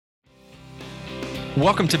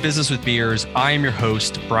Welcome to Business with Beers. I am your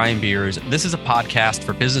host, Brian Beers. This is a podcast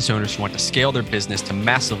for business owners who want to scale their business to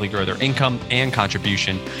massively grow their income and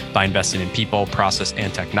contribution by investing in people, process,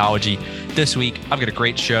 and technology. This week, I've got a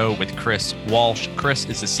great show with Chris Walsh. Chris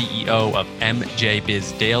is the CEO of MJ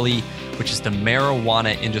Biz Daily, which is the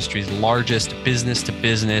marijuana industry's largest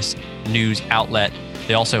business-to-business news outlet.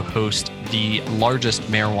 They also host the largest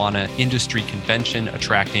marijuana industry convention,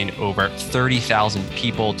 attracting over 30,000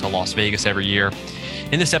 people to Las Vegas every year.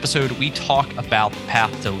 In this episode, we talk about the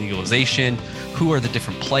path to legalization, who are the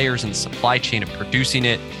different players in the supply chain of producing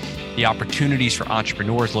it, the opportunities for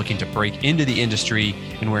entrepreneurs looking to break into the industry,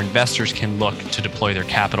 and where investors can look to deploy their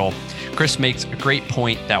capital. Chris makes a great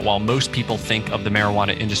point that while most people think of the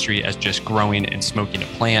marijuana industry as just growing and smoking a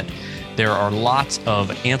plant, there are lots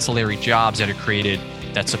of ancillary jobs that are created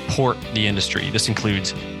that support the industry. This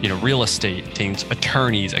includes, real estate teams,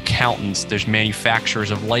 attorneys, accountants, there's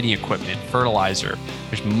manufacturers of lighting equipment, fertilizer,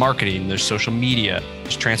 there's marketing, there's social media,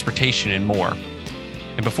 there's transportation, and more.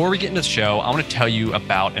 And before we get into the show, I want to tell you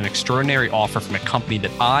about an extraordinary offer from a company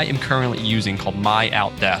that I am currently using called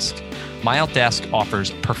MyOutDesk. MyOutDesk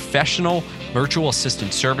offers professional virtual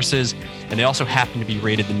assistant services, and they also happen to be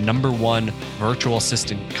rated the #1 virtual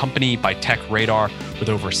assistant company by TechRadar with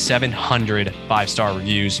over 700 five-star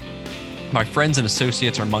reviews. My friends and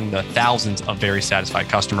associates are among the thousands of very satisfied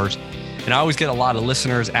customers. And I always get a lot of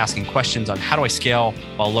listeners asking questions on how do I scale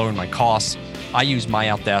while lowering my costs. I use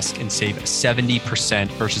MyOutDesk and save 70%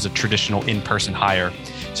 versus a traditional in-person hire.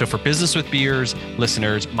 So for Business with Beers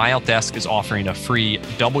listeners, MyOutDesk is offering a free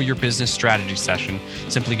double your business strategy session.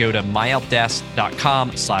 Simply go to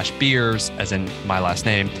myoutdesk.com/beers, as in my last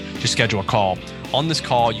name, to schedule a call. On this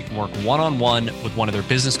call, you can work one-on-one with one of their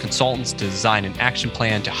business consultants to design an action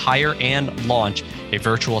plan to hire and launch a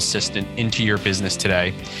virtual assistant into your business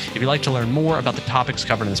today. If you'd like to learn more about the topics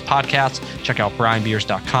covered in this podcast, check out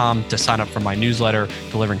brianbeers.com to sign up for my newsletter,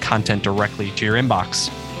 delivering content directly to your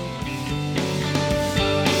inbox.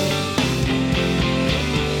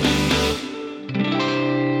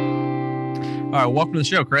 All right, welcome to the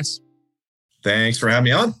show, Chris. Thanks for having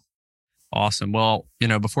me on. Awesome. Well,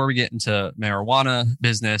 before we get into marijuana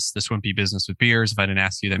business, this wouldn't be Business with Beers if I didn't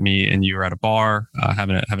ask you that me and you were at a bar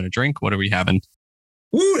having a drink. What are we having?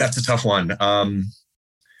 Ooh, that's a tough one. I'm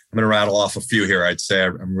going to rattle off a few here. I'd say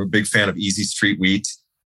I'm a big fan of Easy Street Wheat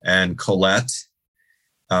and Colette.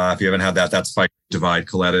 If you haven't had that, that's by Divide,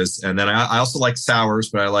 Colette is. And then I also like sours,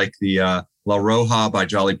 but I like the La Roja by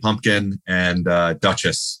Jolly Pumpkin and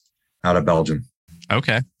Duchess out of Belgium.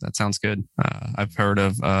 Okay, that sounds good. I've heard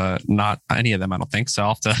of not any of them, I don't think. So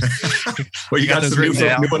I'll have to... Well, you got some new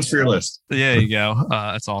ones for your list. There you go.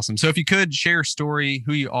 That's awesome. So if you could share your story,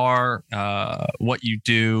 who you are, what you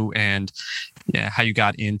do, and how you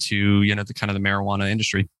got into, the kind of the marijuana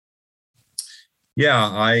industry. Yeah,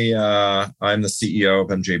 I'm the CEO of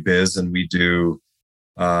MJ Biz, and we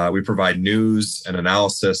provide news and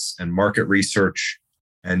analysis and market research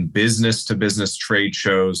and business-to-business trade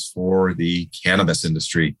shows for the cannabis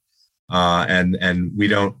industry, and we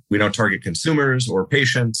don't target consumers or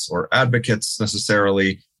patients or advocates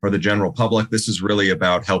necessarily or the general public. This is really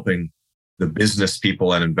about helping the business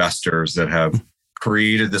people and investors that have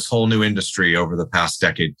created this whole new industry over the past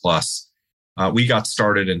decade plus. We got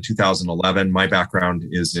started in 2011. My background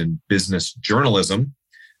is in business journalism,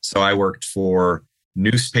 so I worked for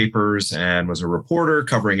newspapers and was a reporter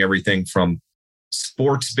covering everything from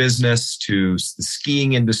sports business to the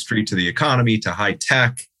skiing industry to the economy to high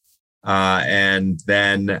tech. And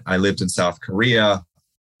then I lived in South Korea.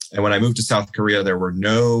 And when I moved to South Korea, there were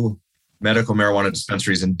no medical marijuana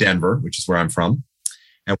dispensaries in Denver, which is where I'm from.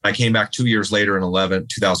 And when I came back 2 years later in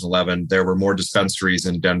 2011, there were more dispensaries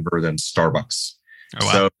in Denver than Starbucks. Oh,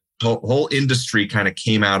 wow. So the whole industry kind of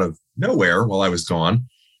came out of nowhere while I was gone.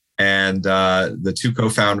 And the two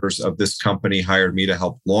co-founders of this company hired me to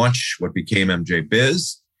help launch what became MJ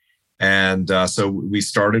Biz. And so we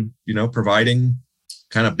started, providing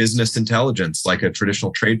kind of business intelligence like a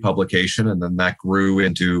traditional trade publication. And then that grew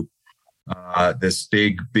into this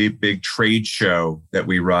big trade show that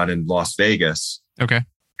we run in Las Vegas. Okay.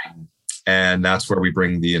 And that's where we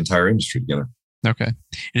bring the entire industry together. Okay.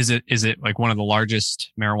 Is it like one of the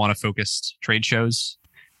largest marijuana focused trade shows?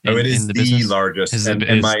 It is the largest.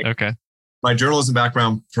 My journalism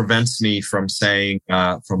background prevents me from saying,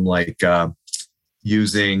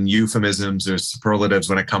 using euphemisms or superlatives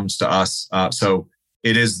when it comes to us. So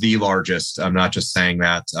it is the largest. I'm not just saying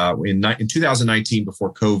that. In 2019,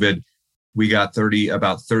 before COVID, we got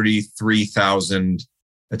about 33,000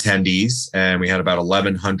 attendees, and we had about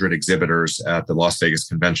 1,100 exhibitors at the Las Vegas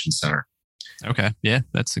Convention Center. Okay. Yeah,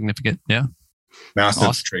 that's significant. Yeah. Massive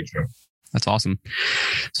awesome. Trade show. That's awesome.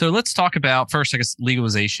 So let's talk about first, I guess,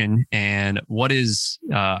 legalization and what is,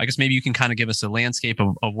 I guess maybe you can kind of give us a landscape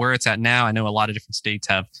of where it's at now. I know a lot of different states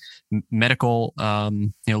have medical,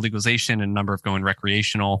 legalization and a number of going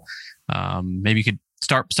recreational. Maybe you could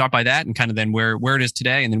start by that and kind of then where it is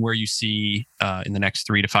today and then where you see in the next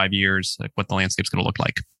 3 to 5 years, like what the landscape's going to look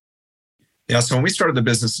like. Yeah. So when we started the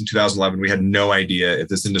business in 2011, we had no idea if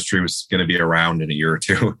this industry was going to be around in a year or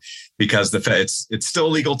two, because it's still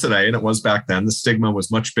legal today, and it was back then. The stigma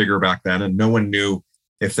was much bigger back then, and no one knew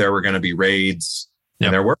if there were going to be raids. Yep.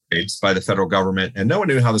 And there were raids by the federal government, and no one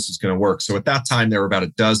knew how this was going to work. So at that time, there were about a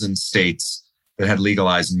dozen states that had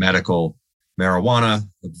legalized medical marijuana.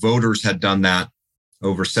 The voters had done that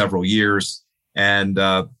over several years, and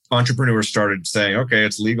entrepreneurs started saying, "Okay,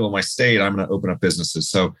 it's legal in my state. I'm going to open up businesses."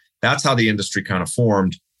 So that's how the industry kind of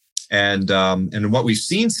formed. And what we've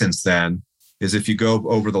seen since then is, if you go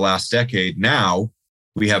over the last decade, now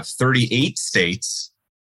we have 38 states,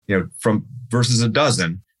 from versus a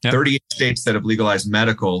dozen, yep. 38 states that have legalized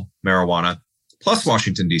medical marijuana, plus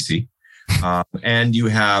Washington, D.C. And you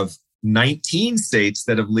have 19 states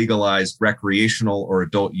that have legalized recreational or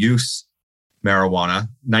adult use marijuana,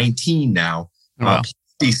 19 now. Wow.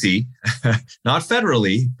 DC, not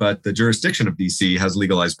federally, but the jurisdiction of DC has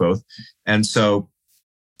legalized both. And so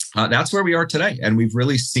that's where we are today. And we've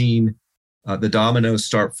really seen the dominoes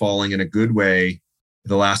start falling in a good way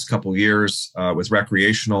the last couple of years with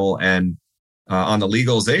recreational. And on the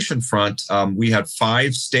legalization front, we had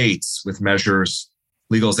 5 states with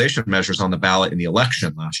legalization measures on the ballot in the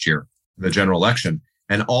election last year, the general election.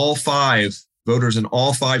 And all 5 voters in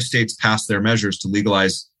all 5 states passed their measures to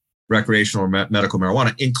legalize recreational or medical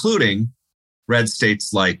marijuana, including red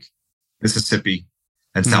states like Mississippi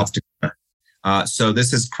and South Dakota. So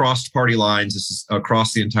this has crossed party lines. This is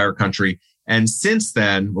across the entire country. And since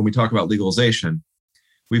then, when we talk about legalization,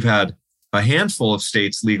 we've had a handful of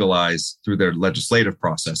states legalize through their legislative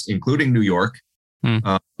process, including New York,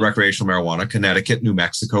 recreational marijuana, Connecticut, New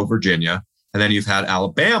Mexico, Virginia, and then you've had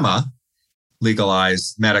Alabama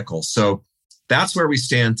legalize medical. So that's where we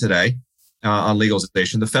stand today. On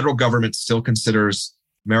legalization. The federal government still considers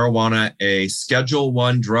marijuana a Schedule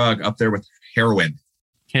I drug up there with heroin.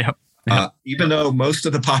 Yep. Even though most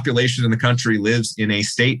of the population in the country lives in a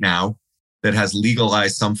state now that has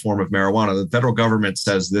legalized some form of marijuana, the federal government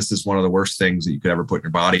says this is one of the worst things that you could ever put in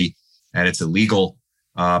your body, and it's illegal,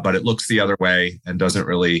 but it looks the other way and doesn't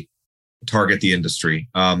really target the industry.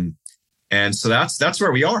 And so that's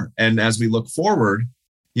where we are. And as we look forward,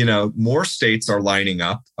 more states are lining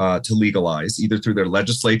up to legalize, either through their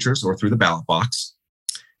legislatures or through the ballot box.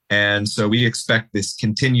 And so we expect this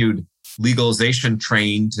continued legalization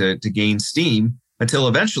train to gain steam until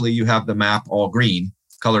eventually you have the map all green,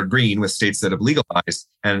 colored green, with states that have legalized.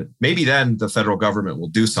 And maybe then the federal government will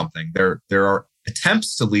do something. There are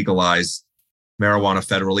attempts to legalize marijuana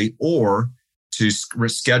federally, or to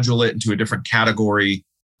reschedule it into a different category,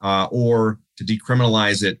 or to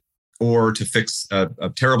decriminalize it, or to fix a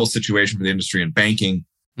terrible situation for the industry and banking.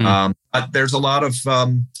 But there's a lot of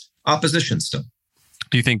opposition still.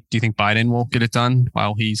 Do you think Biden will get it done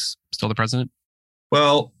while he's still the president?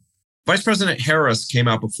 Well, Vice President Harris came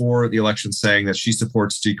out before the election saying that she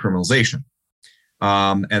supports decriminalization.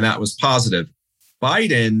 And that was positive.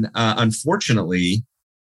 Biden, unfortunately,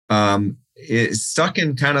 is stuck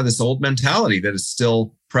in kind of this old mentality that is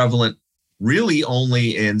still prevalent really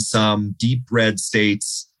only in some deep red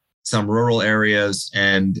states, some rural areas,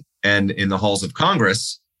 and in the halls of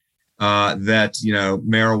Congress, that,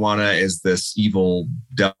 marijuana is this evil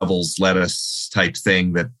devil's lettuce type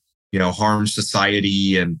thing that, harms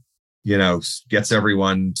society and, gets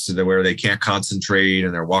everyone to where they can't concentrate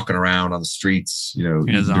and they're walking around on the streets,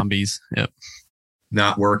 zombies. Yep.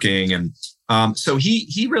 Not working. And so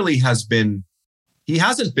he really hasn't been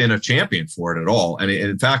a champion for it at all. And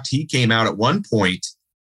in fact, he came out at one point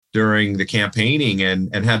during the campaigning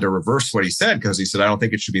and had to reverse what he said, because he said, I don't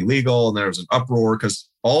think it should be legal. And there was an uproar because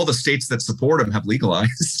all the states that support him have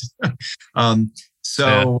legalized.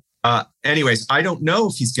 Anyways, I don't know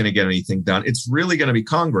if he's going to get anything done. It's really going to be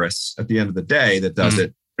Congress at the end of the day that does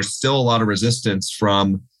it. There's still a lot of resistance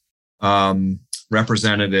from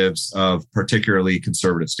representatives of particularly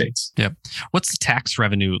conservative states. Yep. What's the tax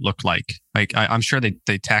revenue look like? Like, I'm sure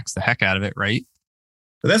they tax the heck out of it, right?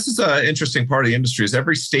 But this is an interesting part of the industry, is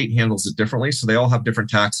every state handles it differently. So they all have different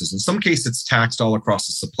taxes. In some cases, it's taxed all across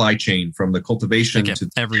the supply chain, from the cultivation to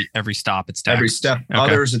every stop. It's taxed. Every step. Okay.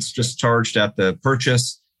 Others, it's just charged at the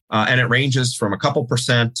purchase. And it ranges from a couple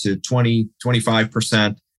percent to 20,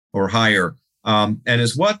 25% or higher. And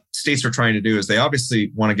is what states are trying to do is they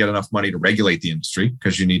obviously want to get enough money to regulate the industry,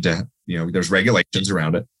 because you need to, there's regulations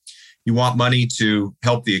around it. you want money to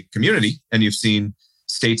help the community, and you've seen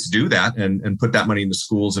states do that and put that money into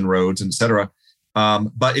schools and roads, and et cetera.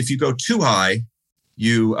 But if you go too high,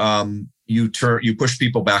 you push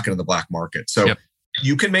people back into the black market. So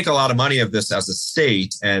you can make a lot of money of this as a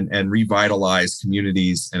state and revitalize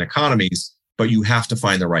communities and economies, but you have to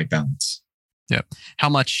find the right balance. Yeah. How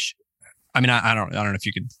much? I mean, I don't know if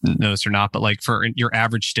you could know this or not, but like for your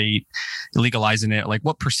average state legalizing it, like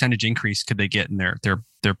what percentage increase could they get in their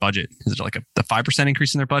budget? Is it like the 5%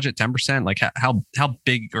 increase in their budget, 10%? Like how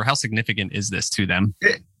big or how significant is this to them?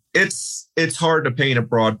 It's hard to paint a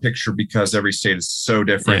broad picture because every state is so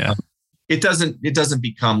different. Yeah. It doesn't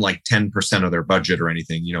become like 10% of their budget or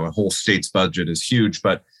anything. You know, a whole state's budget is huge,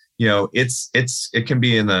 but you know, it can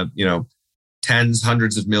be in the tens,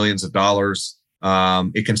 hundreds of millions of dollars.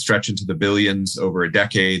 It can stretch into the billions over a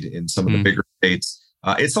decade in some of the bigger states.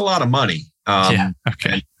 It's a lot of money.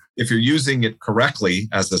 Okay. If you're using it correctly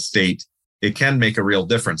as a state, it can make a real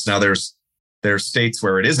difference. Now, there's states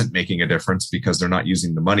where it isn't making a difference because they're not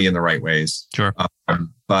using the money in the right ways. Sure.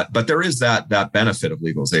 But there is that benefit of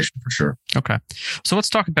legalization for sure. Okay. So let's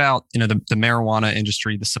talk about the marijuana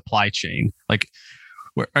industry, the supply chain. Like,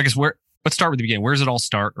 let's start with the beginning. Where does it all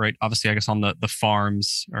start, right? Obviously, I guess on the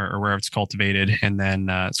farms or wherever it's cultivated. And then,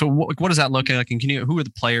 so what does that look like? And who are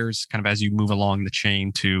the players kind of as you move along the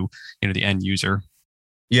chain to, the end user?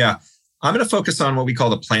 Yeah. I'm going to focus on what we call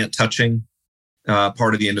the plant touching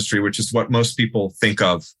part of the industry, which is what most people think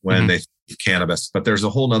of when they think of cannabis. But there's a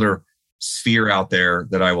whole nother sphere out there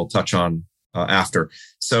that I will touch on after.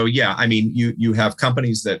 So yeah, I mean, you have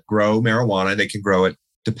companies that grow marijuana. They can grow it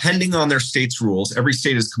depending on their state's rules. Every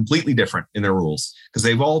state is completely different in their rules because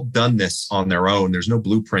they've all done this on their own. There's no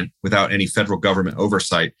blueprint without any federal government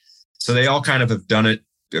oversight. So they all kind of have done it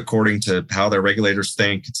according to how their regulators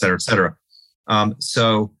think, et cetera, et cetera.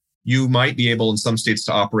 So you might be able in some states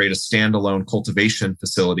to operate a standalone cultivation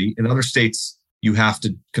facility. In other states, you have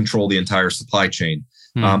to control the entire supply chain.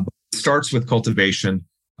 It starts with cultivation.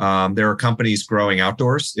 There are companies growing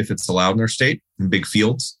outdoors if it's allowed in their state in big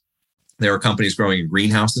fields. There are companies growing in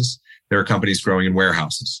greenhouses. There are companies growing in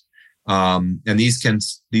warehouses. And these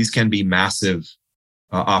can be massive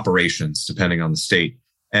operations depending on the state.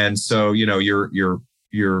 And so,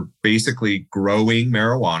 you're basically growing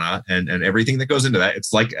marijuana and everything that goes into that.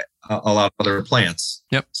 It's like a lot of other plants.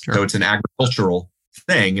 Yep. Sure. So it's an agricultural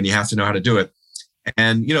thing and you have to know how to do it.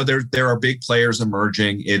 And, there are big players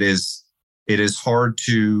emerging. It is hard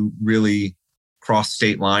to really cross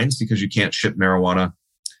state lines because you can't ship marijuana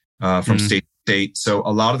from state to state. So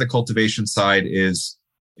a lot of the cultivation side is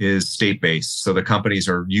state-based. So the companies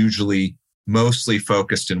are usually mostly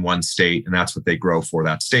focused in one state and that's what they grow for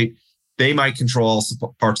that state. They might control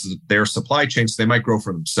parts of their supply chain, so they might grow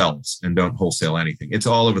for themselves and don't wholesale anything. It's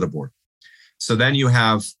all over the board. So then you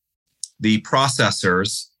have the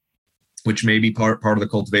processors, which may be part of the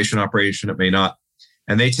cultivation operation, it may not.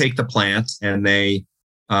 And they take the plant and they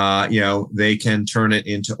can turn it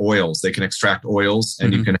into oils. They can extract oils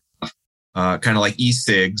and you can have kind of like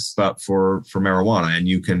e-cigs, but for marijuana. And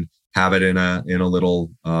you can have it in a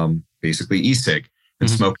little, basically e-cig and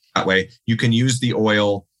smoke it that way. You can use the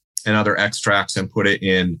oil and other extracts and put it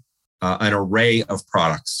in an array of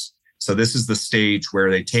products. So this is the stage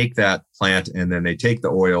where they take that plant and then they take the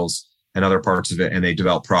oils and other parts of it and they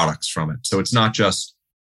develop products from it. So it's not just,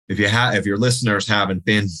 if your listeners haven't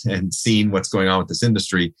been and seen what's going on with this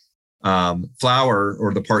industry, flower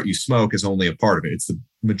or the part you smoke is only a part of it. It's the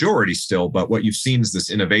majority still, but what you've seen is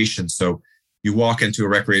this innovation. So you walk into a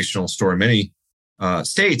recreational store in many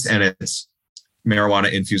states and it's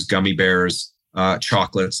marijuana infused gummy bears,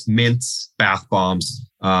 chocolates, mints, bath bombs.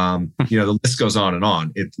 The list goes on and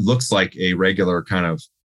on. It looks like a regular kind of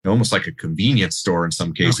almost like a convenience store in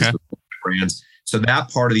some cases with brands. So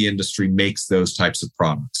that part of the industry makes those types of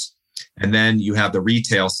products. And then you have the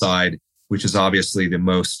retail side, which is obviously the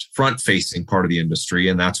most front-facing part of the industry.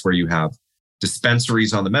 And that's where you have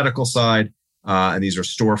dispensaries on the medical side. And these are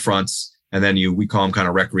storefronts. And then we call them kind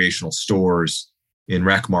of recreational stores in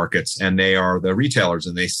rec markets. And they are the retailers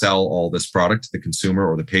and they sell all this product to the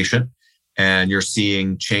consumer or the patient. And you're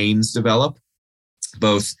seeing chains develop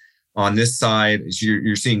both on this side.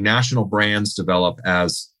 You're seeing national brands develop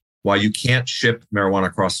as while you can't ship marijuana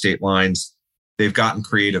across state lines, they've gotten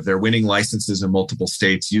creative. They're winning licenses in multiple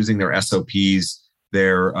states using their SOPs,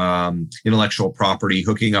 their intellectual property,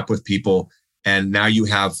 hooking up with people. And now you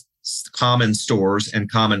have common stores and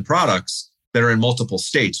common products that are in multiple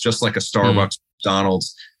states, just like a Starbucks,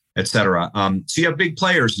 McDonald's, et cetera. So you have big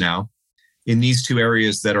players now in these two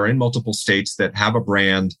areas that are in multiple states that have a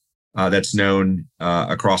brand that's known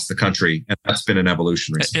across the country. And that's been an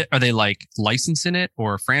evolution recently. Are they like licensing it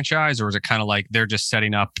or a franchise, or is it kind of like they're just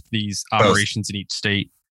setting up these operations in each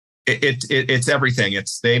state? It's everything.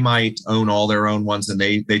 They might own all their own ones, and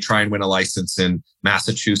they try and win a license in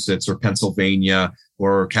Massachusetts or Pennsylvania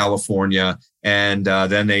or California, and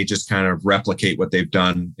then they just kind of replicate what they've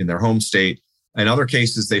done in their home state. In other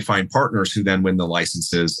cases, they find partners who then win the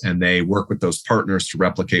licenses, and they work with those partners to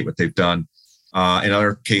replicate what they've done. In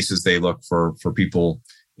other cases, they look for people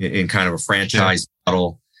in kind of a franchise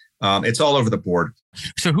model. It's all over the board.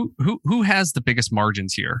 So who has the biggest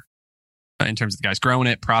margins here in terms of the guys growing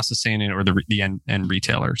it, processing it, or the end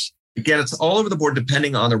retailers? Again, it's all over the board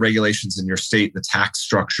depending on the regulations in your state, the tax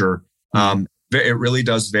structure. It really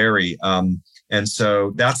does vary. And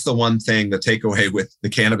so that's the one thing, the takeaway with the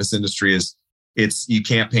cannabis industry is you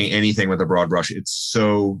can't paint anything with a broad brush. It's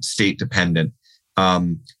so state dependent.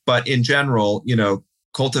 But in general,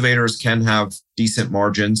 cultivators can have decent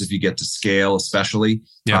margins if you get to scale, especially.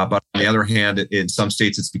 Yeah. But on the other hand, in some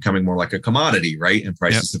states, it's becoming more like a commodity, right? And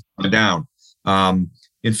prices have come down.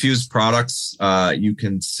 Infused products, you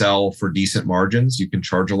can sell for decent margins. You can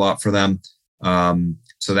charge a lot for them.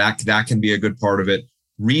 So that can be a good part of it.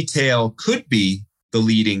 Retail could be the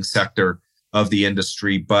leading sector of the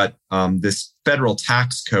industry, but this federal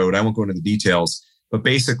tax code, I won't go into the details, but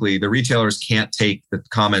basically the retailers can't take the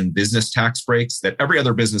common business tax breaks that every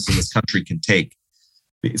other business in this country can take.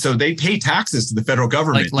 So they pay taxes to the federal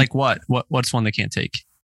government. Like what? What's one they can't take?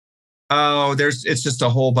 Oh, it's just a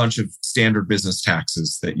whole bunch of standard business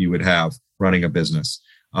taxes that you would have running a business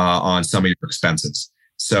on some of your expenses.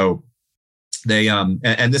 So they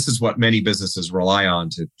and this is what many businesses rely on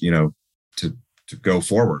to go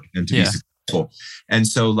forward and to be successful. And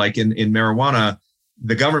so, like in marijuana,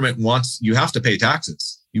 the government wants you have to pay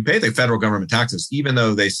taxes. You pay the federal government taxes, even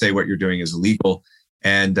though they say what you're doing is illegal,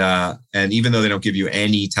 and even though they don't give you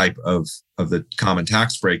any type of the common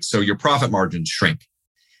tax break, so your profit margins shrink.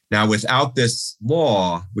 Now, without this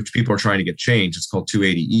law, which people are trying to get changed, it's called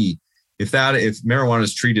 280E. If marijuana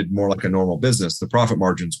is treated more like a normal business, the profit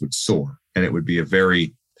margins would soar, and it would be a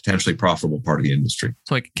very potentially profitable part of the industry.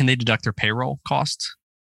 So, can they deduct their payroll costs?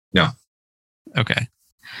 No. Okay.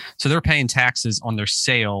 So they're paying taxes on their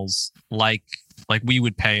sales like we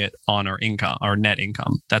would pay it on our income, our net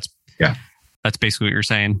income. That's basically what you're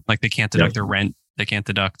saying. Like they can't deduct their rent. They can't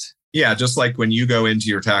deduct. Yeah, just like when you go into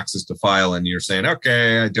your taxes to file and you're saying,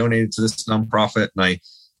 okay, I donated to this nonprofit and I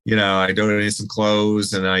donated some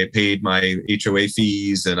clothes and I paid my HOA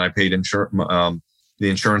fees and I paid the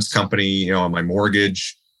insurance company, on my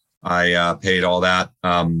mortgage. I paid all that.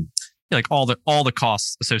 Like all the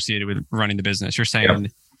costs associated with running the business. You're saying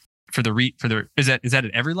is that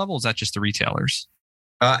at every level? Or is that just the retailers?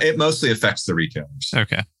 It mostly affects the retailers.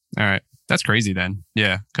 Okay. All right. That's crazy then.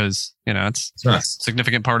 Yeah. Cause it's a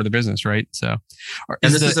significant part of the business, right? So,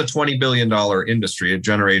 this is a $20 billion industry. It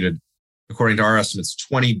generated, according to our estimates,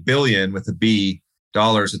 $20 billion with a B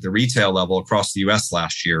dollars at the retail level across the US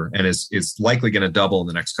last year, and is likely going to double in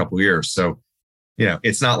the next couple of years. So,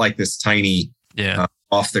 it's not like this tiny,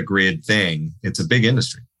 off the grid thing. It's a big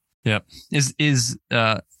industry. Yep. Is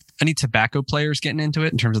any tobacco players getting into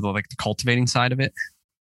it in terms of the cultivating side of it?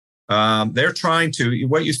 They're trying to.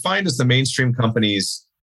 What you find is the mainstream companies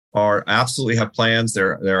are absolutely have plans.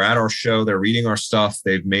 They're at our show. They're reading our stuff.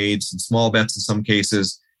 They've made some small bets in some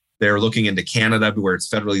cases. They're looking into Canada where it's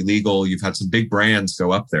federally legal. You've had some big brands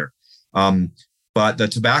go up there. But the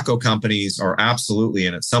tobacco companies are absolutely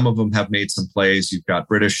in it. Some of them have made some plays. You've got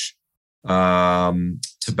British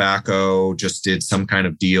Tobacco just did some kind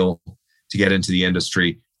of deal to get into the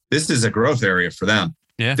industry. This is a growth area for them.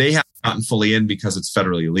 Yeah. They haven't gotten fully in because it's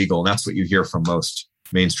federally illegal. And that's what you hear from most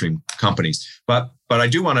mainstream companies. But I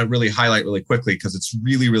do want to really highlight really quickly, because it's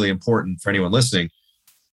really, really important for anyone listening.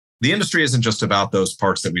 The industry isn't just about those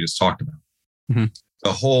parts that we just talked about. Mm-hmm.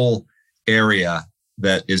 The whole area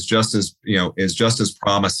that is just as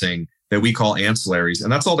promising that we call ancillaries.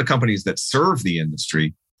 And that's all the companies that serve the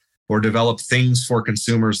industry or develop things for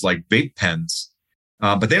consumers like vape pens.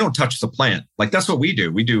 But they don't touch the plant. Like that's what we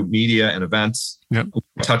do. We do media and events. Yep.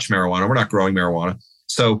 We touch marijuana. We're not growing marijuana.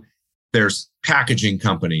 So there's packaging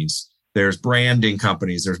companies, there's branding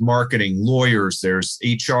companies, there's marketing, lawyers, there's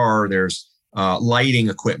HR, there's lighting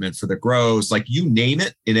equipment for the grows. Like you name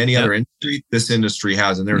it in any other industry, this industry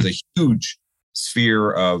has. And there's a huge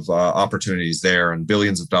sphere of opportunities there and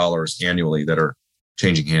billions of dollars annually that are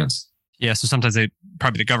changing hands. Yeah, so sometimes the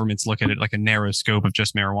governments look at it like a narrow scope of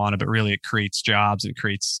just marijuana, but really it creates jobs and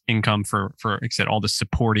creates income for like I said, all the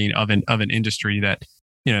supporting of an industry that,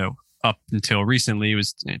 up until recently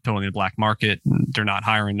was totally in the black market. They're not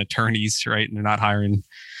hiring attorneys, right? And they're not hiring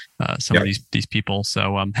some of these people.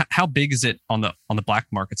 So how big is it on the black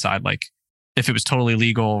market side? Like if it was totally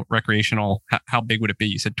legal, recreational, how big would it be?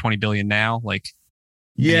 You said 20 billion now. Like,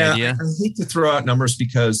 yeah, I hate to throw out numbers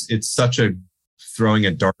because it's such a throwing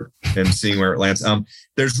a dart and seeing where it lands.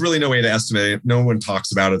 There's really no way to estimate it. No one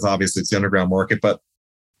talks about it. Obviously, it's the underground market, but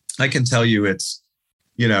I can tell you it's,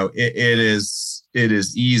 it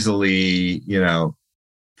is easily,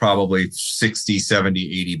 probably 60,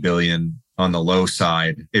 70, 80 billion on the low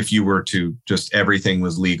side if you were to just everything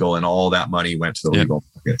was legal and all that money went to the legal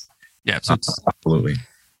market. Yeah, so absolutely.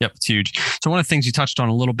 Yep, it's huge. So one of the things you touched on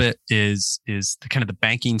a little bit is the kind of the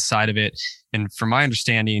banking side of it. And from my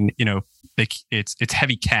understanding, it's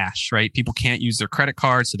heavy cash, right? People can't use their credit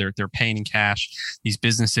cards, so they're paying in cash. These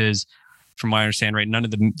businesses, from my understanding, right, none of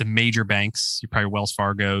the major banks, you probably Wells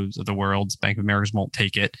Fargo's of the world, Bank of America's won't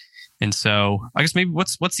take it. And so I guess maybe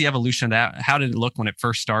what's the evolution of that? How did it look when it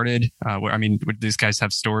first started? Would these guys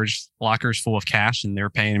have storage lockers full of cash and they're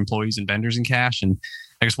paying employees and vendors in cash? And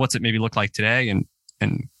I guess what's it maybe look like today? And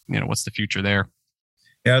what's the future there?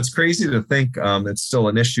 Yeah, it's crazy to think it's still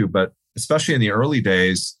an issue, but especially in the early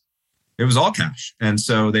days, it was all cash. And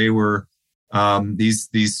so they were, these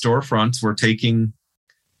storefronts were taking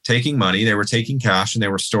money, they were taking cash and they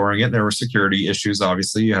were storing it. There were security issues.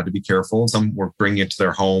 Obviously, you had to be careful. Some were bringing it to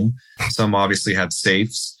their home. Some obviously had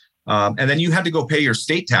safes. And then you had to go pay your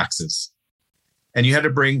state taxes and you had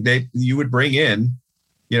to you would bring in,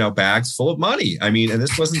 bags full of money. I mean, and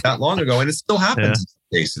this wasn't that long ago and it still happens in some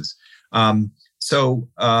cases.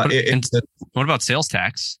 What about sales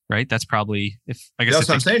tax, right? That's probably, that's what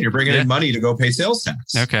I'm saying. You're bringing in money to go pay sales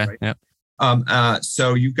tax. Okay. Right? Yep.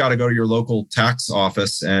 So you've got to go to your local tax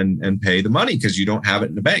office and pay the money because you don't have it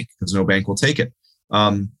in the bank because no bank will take it.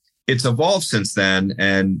 It's evolved since then,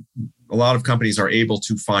 and a lot of companies are able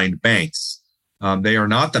to find banks. They are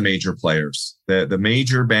not the major players. The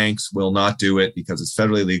major banks will not do it because it's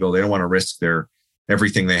federally legal. They don't want to risk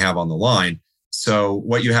everything they have on the line. So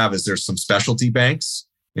what you have is there's some specialty banks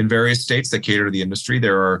in various states that cater to the industry.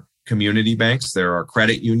 There are community banks. There are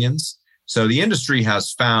credit unions. So the industry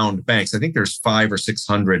has found banks. I think there's 500 or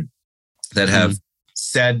 600 that have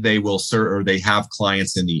said they will serve or they have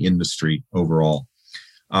clients in the industry overall.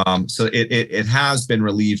 So it has been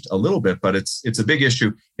relieved a little bit, but it's a big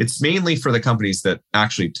issue. It's mainly for the companies that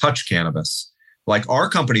actually touch cannabis. Like our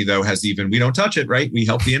company, though, we don't touch it, right? We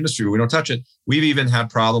help the industry. We don't touch it. We've even had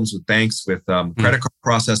problems with banks, with credit card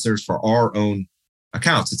processors for our own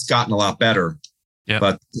accounts. It's gotten a lot better. Yep.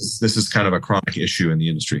 But this is kind of a chronic issue in the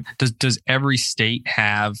industry. Does every state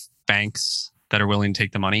have banks that are willing to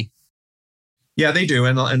take the money? Yeah, they do.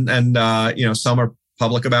 And some are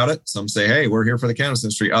public about it. Some say, hey, we're here for the cannabis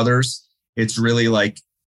industry. Others, it's really like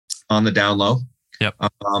on the down low. Yep.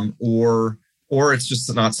 Or it's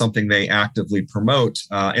just not something they actively promote.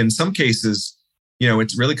 In some cases,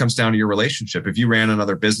 it really comes down to your relationship. If you ran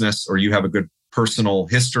another business or you have a good personal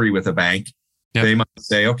history with a bank, they might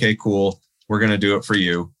say, okay, cool, we're going to do it for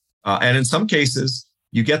you. And in some cases,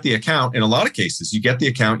 you get the account. In a lot of cases, you get the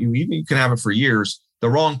account. You can have it for years. The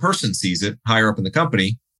wrong person sees it higher up in the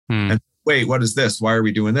company. And wait, what is this? Why are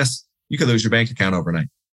we doing this? You could lose your bank account overnight.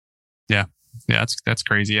 Yeah, that's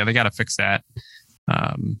crazy. Yeah, they got to fix that.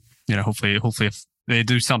 Hopefully if they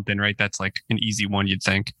do something, right, that's like an easy one, you'd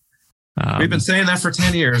think. We've been saying that for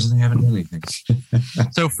 10 years and they haven't done anything.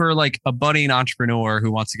 So for like a budding entrepreneur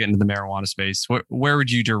who wants to get into the marijuana space, where would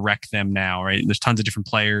you direct them now, right? There's tons of different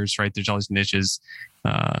players, right? There's all these niches.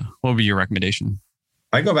 What would be your recommendation?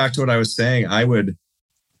 I go back to what I was saying. I would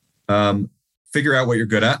figure out what you're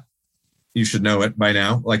good at. You should know it by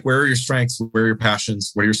now. Like, where are your strengths? Where are your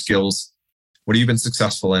passions? What are your skills? What have you been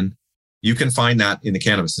successful in? You can find that in the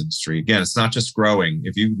cannabis industry. Again, it's not just growing.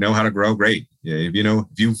 If you know how to grow, great. If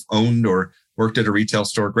you've owned or worked at a retail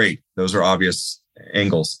store, great. Those are obvious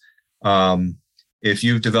angles. If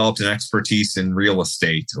you've developed an expertise in real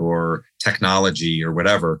estate or technology or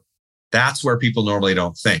whatever, that's where people normally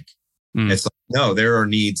don't think. It's like, no, there are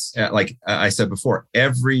needs. Like I said before,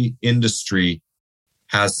 every industry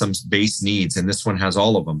has some base needs, and this one has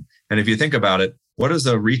all of them. And if you think about it, what does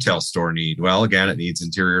a retail store need? Well, again, it needs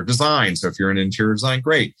interior design. So if you're in interior design,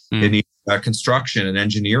 great. It needs construction and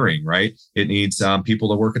engineering, right? It needs people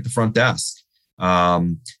to work at the front desk.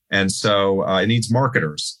 And so it needs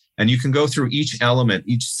marketers. And you can go through each element,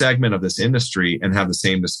 each segment of this industry and have the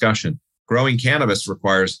same discussion. Growing cannabis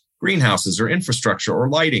requires greenhouses or infrastructure or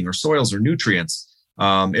lighting or soils or nutrients.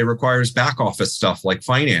 It requires back office stuff like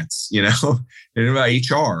finance,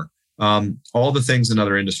 HR. All the things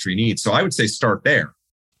another industry needs. So I would say start there,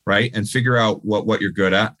 right? And figure out what you're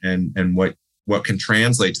good at and what can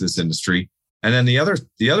translate to this industry. And then the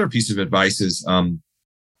other piece of advice is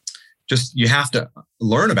you have to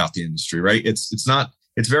learn about the industry, right?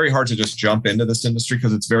 It's very hard to just jump into this industry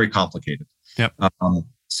because it's very complicated. Yep.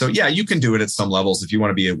 So yeah, you can do it at some levels. If you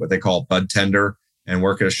want to be what they call a bud tender and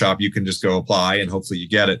work at a shop, you can just go apply and hopefully you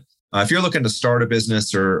get it. If you're looking to start a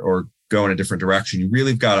business or go in a different direction, you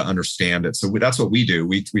really got to understand it. So that's what we do.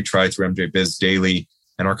 We try through MJ Biz Daily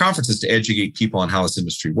and our conferences to educate people on how this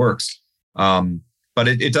industry works. But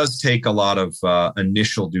it does take a lot of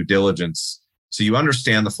initial due diligence. So you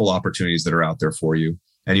understand the full opportunities that are out there for you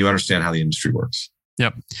and you understand how the industry works.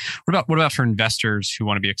 Yep. What about for investors who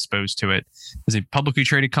want to be exposed to it? Is it publicly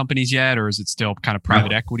traded companies yet, or is it still kind of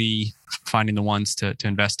private equity finding the ones to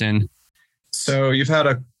invest in? So you've had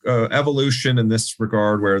a evolution in this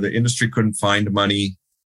regard where the industry couldn't find money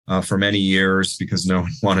for many years because no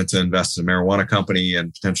one wanted to invest in a marijuana company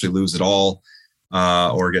and potentially lose it all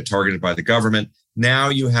or get targeted by the government. Now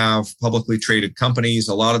you have publicly traded companies.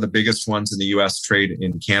 A lot of the biggest ones in the US trade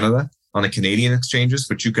in Canada on the Canadian exchanges,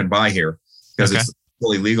 which you can buy here because it's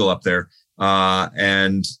fully legal up there.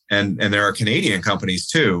 And there are Canadian companies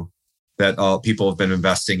too that people have been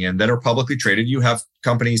investing in that are publicly traded. You have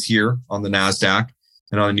companies here on the NASDAQ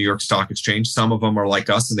and on the New York Stock Exchange. Some of them are like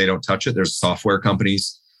us and they don't touch it. There's software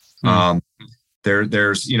companies.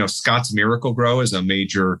 There's, Scotts Miracle-Gro is a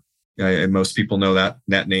major, and most people know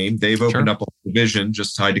that name. They've opened up a division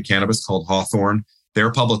just tied to cannabis called Hawthorne.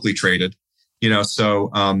 They're publicly traded,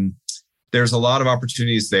 so there's a lot of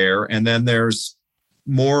opportunities there. And then there's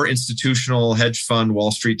more institutional hedge fund, Wall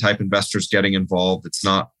Street type investors getting involved. It's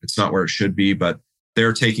not where it should be, but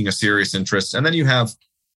they're taking a serious interest. And then you have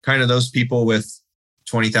kind of those people with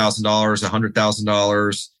 $20,000,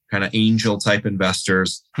 $100,000, kind of angel type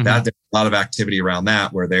investors. That there's a lot of activity around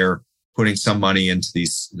that where they're putting some money into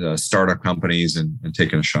these startup companies and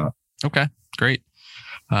taking a shot. Okay, great.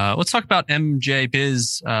 Let's talk about MJ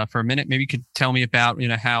Biz for a minute. Maybe you could tell me about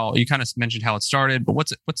how you kind of mentioned how it started, but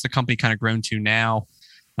what's the company kind of grown to now?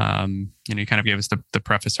 You kind of gave us the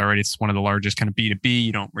preface already. It's one of the largest kind of B2B.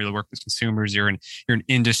 You don't really work with consumers. You're an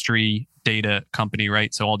industry data company,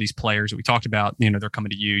 right? So all these players that we talked about, they're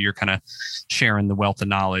coming to you. You're kind of sharing the wealth of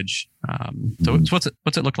knowledge. So what's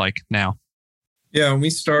it look like now? Yeah, when we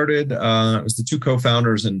started, it was the two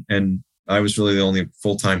co-founders, and I was really the only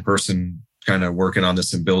full-time person kind of working on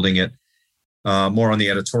this and building it. More on the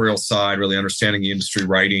editorial side, really understanding the industry,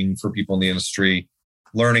 writing for people in the industry,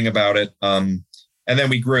 learning about it. And then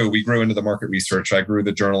we grew into the market research. I grew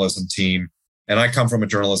the journalism team, and I come from a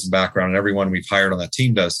journalism background, and everyone we've hired on that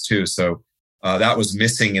team does too. So that was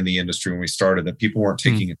missing in the industry when we started, that people weren't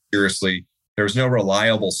taking it seriously. There was no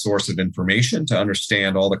reliable source of information to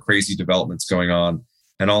understand all the crazy developments going on,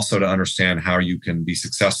 and also to understand how you can be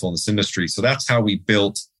successful in this industry. So that's how we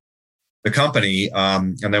built the company.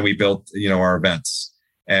 And then we built, our events,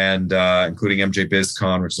 and including MJ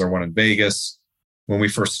BizCon, which is our one in Vegas. When we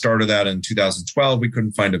first started that in 2012, we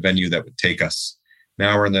couldn't find a venue that would take us.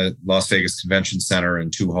 Now we're in the Las Vegas Convention Center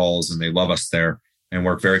in 2 halls, and they love us there and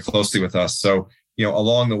work very closely with us. So,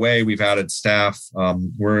 along the way, we've added staff.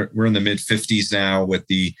 We're in the mid 50s now, with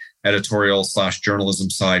the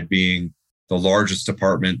editorial/journalism side being the largest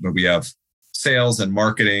department, but we have sales and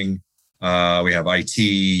marketing. We have IT,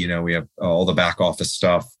 we have all the back office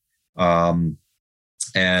stuff. And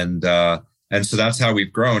so that's how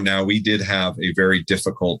we've grown. Now, we did have a very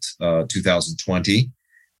difficult 2020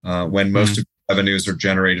 when most of the revenues are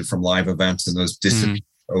generated from live events, and those disappeared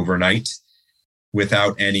overnight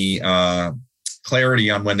without any clarity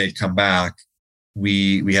on when they'd come back.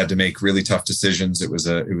 We had to make really tough decisions. It was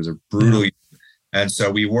a brutal year. And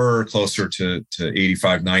so we were closer to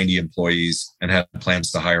 85, 90 employees and had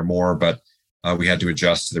plans to hire more, but we had to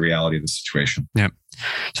adjust to the reality of the situation. Yeah.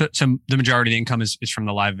 So the majority of the income is from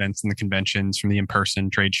the live events and the conventions, from the in-person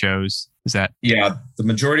trade shows. Is that? Yeah, the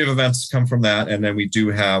majority of events come from that. And then we do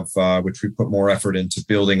have, which we put more effort into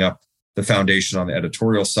building up the foundation on the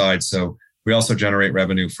editorial side. So we also generate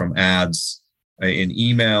revenue from ads in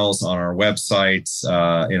emails, on our websites,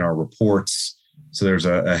 in our reports. So there's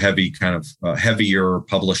a heavy kind of heavier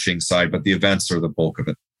publishing side, but the events are the bulk of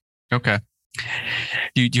it. Okay.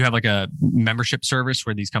 Do you have like a membership service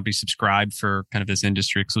where these companies subscribe for kind of this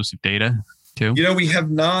industry exclusive data too? We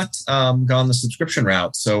have not gone the subscription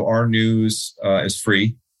route. So our news is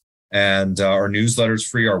free, and our newsletter is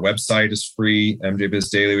free. Our website is free, MJ Biz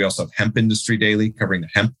Daily. We also have Hemp Industry Daily, covering the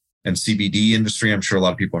hemp and CBD industry. I'm sure a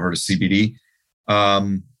lot of people heard of CBD.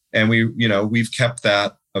 And we've kept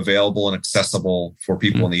that available and accessible for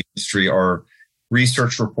people in the industry. Our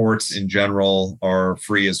research reports in general are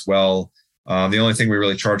free as well. The only thing we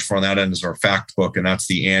really charge for on that end is our fact book, and that's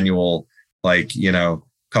the annual,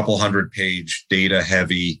 couple 100-page data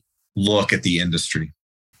heavy look at the industry.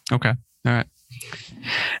 Okay. All right.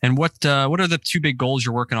 And what are the two big goals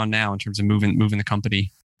you're working on now in terms of moving the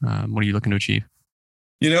company? What are you looking to achieve?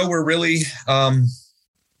 We're really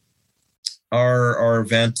our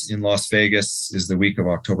event in Las Vegas is the week of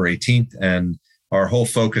October 18th, and our whole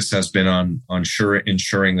focus has been on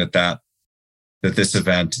ensuring that this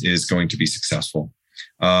event is going to be successful.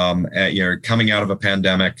 Coming out of a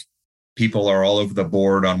pandemic, people are all over the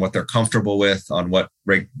board on what they're comfortable with, on what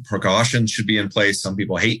precautions should be in place. Some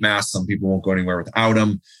people hate masks. Some people won't go anywhere without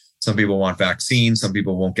them. Some people want vaccines. Some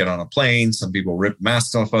people won't get on a plane. Some people rip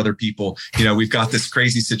masks off other people. We've got this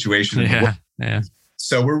crazy situation. Yeah.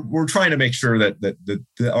 So we're trying to make sure that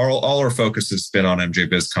all our focus has been on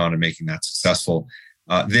MJ BizCon and making that successful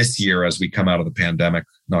this year as we come out of the pandemic,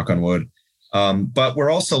 knock on wood. But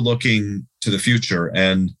we're also looking to the future.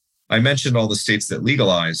 And I mentioned all the states that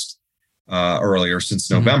legalized earlier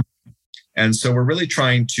since November. And so we're really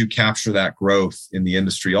trying to capture that growth in the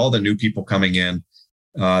industry, all the new people coming in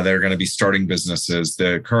that are going to be starting businesses,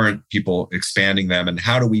 the current people expanding them, and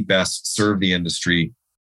how do we best serve the industry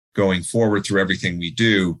going forward through everything we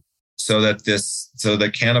do so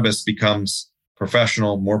that cannabis becomes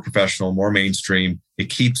professional, more mainstream. It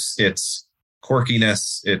keeps its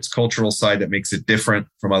quirkiness, its cultural side that makes it different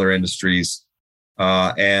from other industries.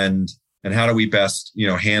 And how do we best,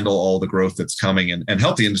 handle all the growth that's coming and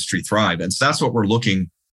help the industry thrive? And so that's what we're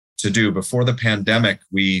looking to do. Before the pandemic,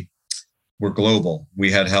 we were global.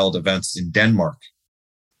 We had held events in Denmark,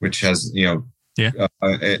 which has,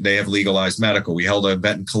 they have legalized medical. We held an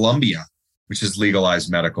event in Colombia, which is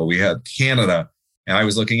legalized medical. We had Canada, and I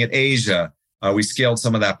was looking at Asia. We scaled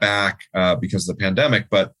some of that back because of the pandemic,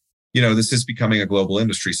 but this is becoming a global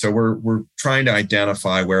industry. So we're trying to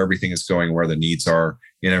identify where everything is going, where the needs are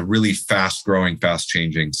in a really fast growing, fast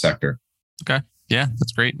changing sector. Okay. Yeah,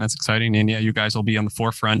 that's great. That's exciting. And yeah, you guys will be on the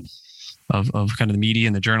forefront of kind of the media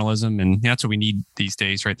and the journalism. And that's what we need these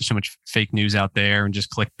days, right? There's so much fake news out there and just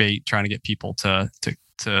clickbait, trying to get people to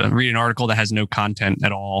read an article that has no content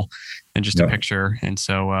at all and just a picture. And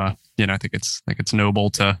so, I think it's noble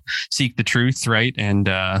to seek the truth, right? And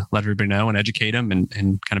let everybody know and educate them and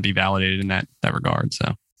kind of be validated in that regard.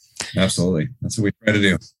 So absolutely. That's what we try to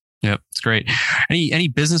do. Yep. It's great. Any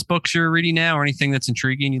business books you're reading now or anything that's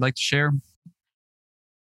intriguing you'd like to share?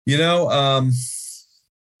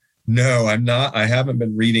 No, I'm not. I haven't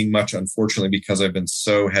been reading much, unfortunately, because I've been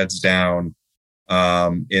so heads down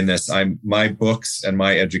in this. My books and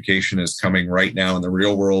my education is coming right now in the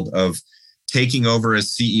real world of taking over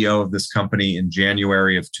as CEO of this company in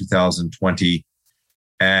January of 2020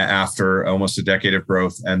 after almost a decade of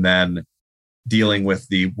growth, and then dealing with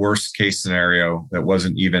the worst case scenario that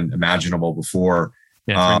wasn't even imaginable before.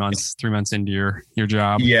 Yeah, 3 months into your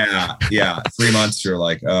job. Yeah. 3 months, you're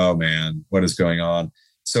like, oh man, what is going on?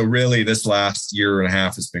 So really, this last year and a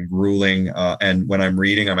half has been grueling. And when I'm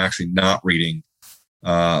reading, I'm actually not reading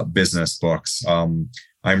business books. I'm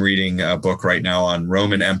reading a book right now on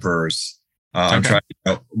Roman emperors. I'm trying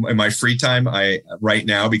in my free time. Right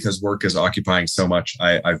now, because work is occupying so much,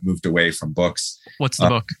 I've moved away from books. What's the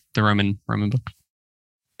book? The Roman book?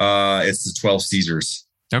 It's the 12 Caesars.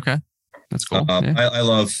 Okay, that's cool. I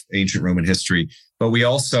love ancient Roman history, but we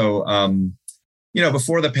also,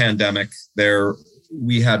 before the pandemic,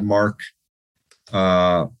 we had Mark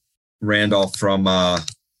Randolph from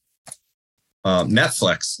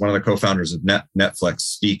Netflix, one of the co-founders of Netflix,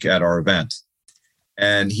 speak at our event.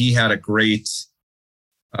 And he had some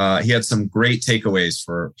great takeaways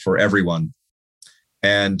for everyone.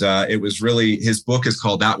 And it was really, his book is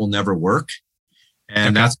called That Will Never Work.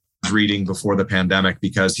 And that's what I was reading before the pandemic,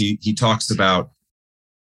 because he talks about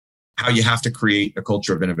how you have to create a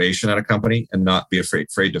culture of innovation at a company and not be afraid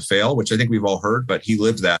to fail, which I think we've all heard, but he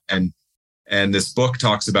lived that. And this book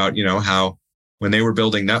talks about, how when they were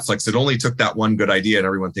building Netflix, it only took that one good idea and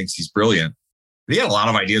everyone thinks he's brilliant. But he had a lot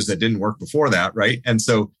of ideas that didn't work before that, right? And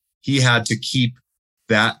so he had to keep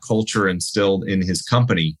that culture instilled in his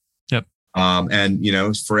company. Yep.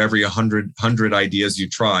 And, for every 100 ideas you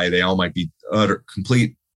try, they all might be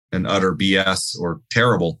complete and utter BS or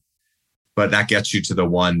terrible. But that gets you to the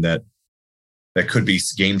one that could be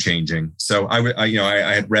game changing. So I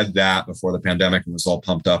had read that before the pandemic and was all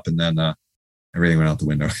pumped up, and then everything went out the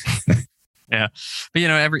window. Yeah, but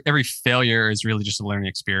every failure is really just a learning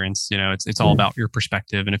experience. It's all about your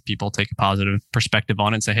perspective, and if people take a positive perspective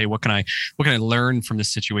on it and say, "Hey, what can I learn from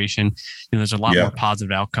this situation?" There's a lot more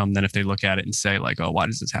positive outcome than if they look at it and say, "Like, oh, why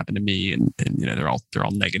does this happen to me?" And they're all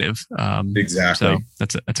negative. Exactly. So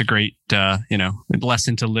that's a great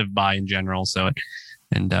lesson to live by in general. So,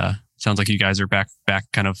 sounds like you guys are back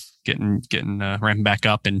kind of getting ramping back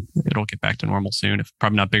up, and it'll get back to normal soon, if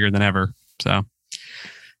probably not bigger than ever. So.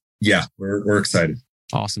 Yeah, we're excited.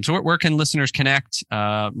 Awesome. So where can listeners connect?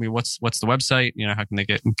 What's the website? How can they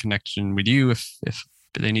get in connection with you if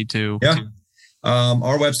they need to? Yeah.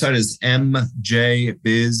 Our website is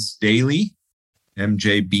mjbizdaily,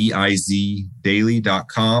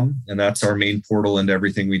 mjbizdaily.com. And that's our main portal into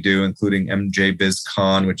everything we do, including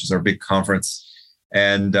MJBizCon, which is our big conference.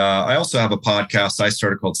 And I also have a podcast I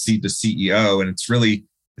started called Seed to CEO. And it's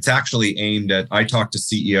actually aimed at, I talk to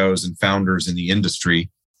CEOs and founders in the industry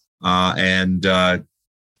and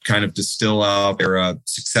kind of distill out their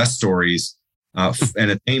success stories. And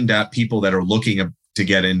it's aimed at people that are looking to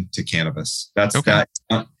get into cannabis. That's okay.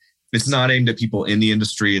 It's not aimed at people in the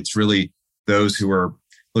industry. It's really those who are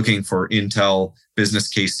looking for intel, business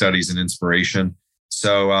case studies, and inspiration.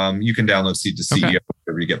 So you can download Seed to CEO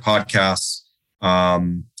wherever you get podcasts.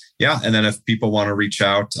 And then if people want to reach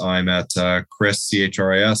out, I'm at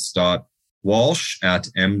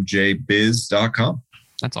chris.walsh@mjbiz.com.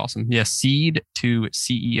 That's awesome. Yeah, Seed to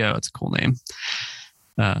CEO. It's a cool name.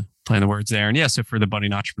 Playing the words there. And so for the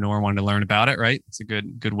budding entrepreneur wanting to learn about it, right? It's a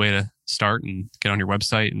good way to start and get on your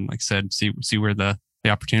website and, like I said, see where the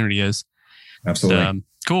opportunity is. Absolutely.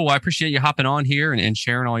 Cool. Well, I appreciate you hopping on here and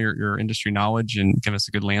sharing all your industry knowledge and give us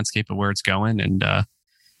a good landscape of where it's going. And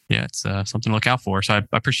it's something to look out for. So I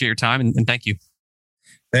appreciate your time and thank you.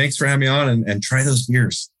 Thanks for having me on and try those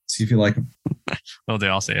beers. See if you like them. Will do.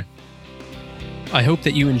 I'll see you. I hope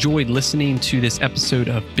that you enjoyed listening to this episode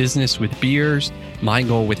of Business with Beers. My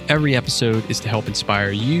goal with every episode is to help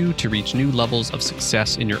inspire you to reach new levels of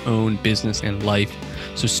success in your own business and life.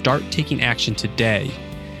 So start taking action today.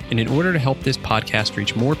 And in order to help this podcast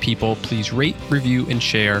reach more people, please rate, review, and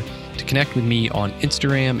share. To connect with me on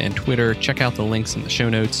Instagram and Twitter, check out the links in the show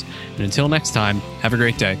notes. And until next time, have a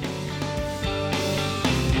great day.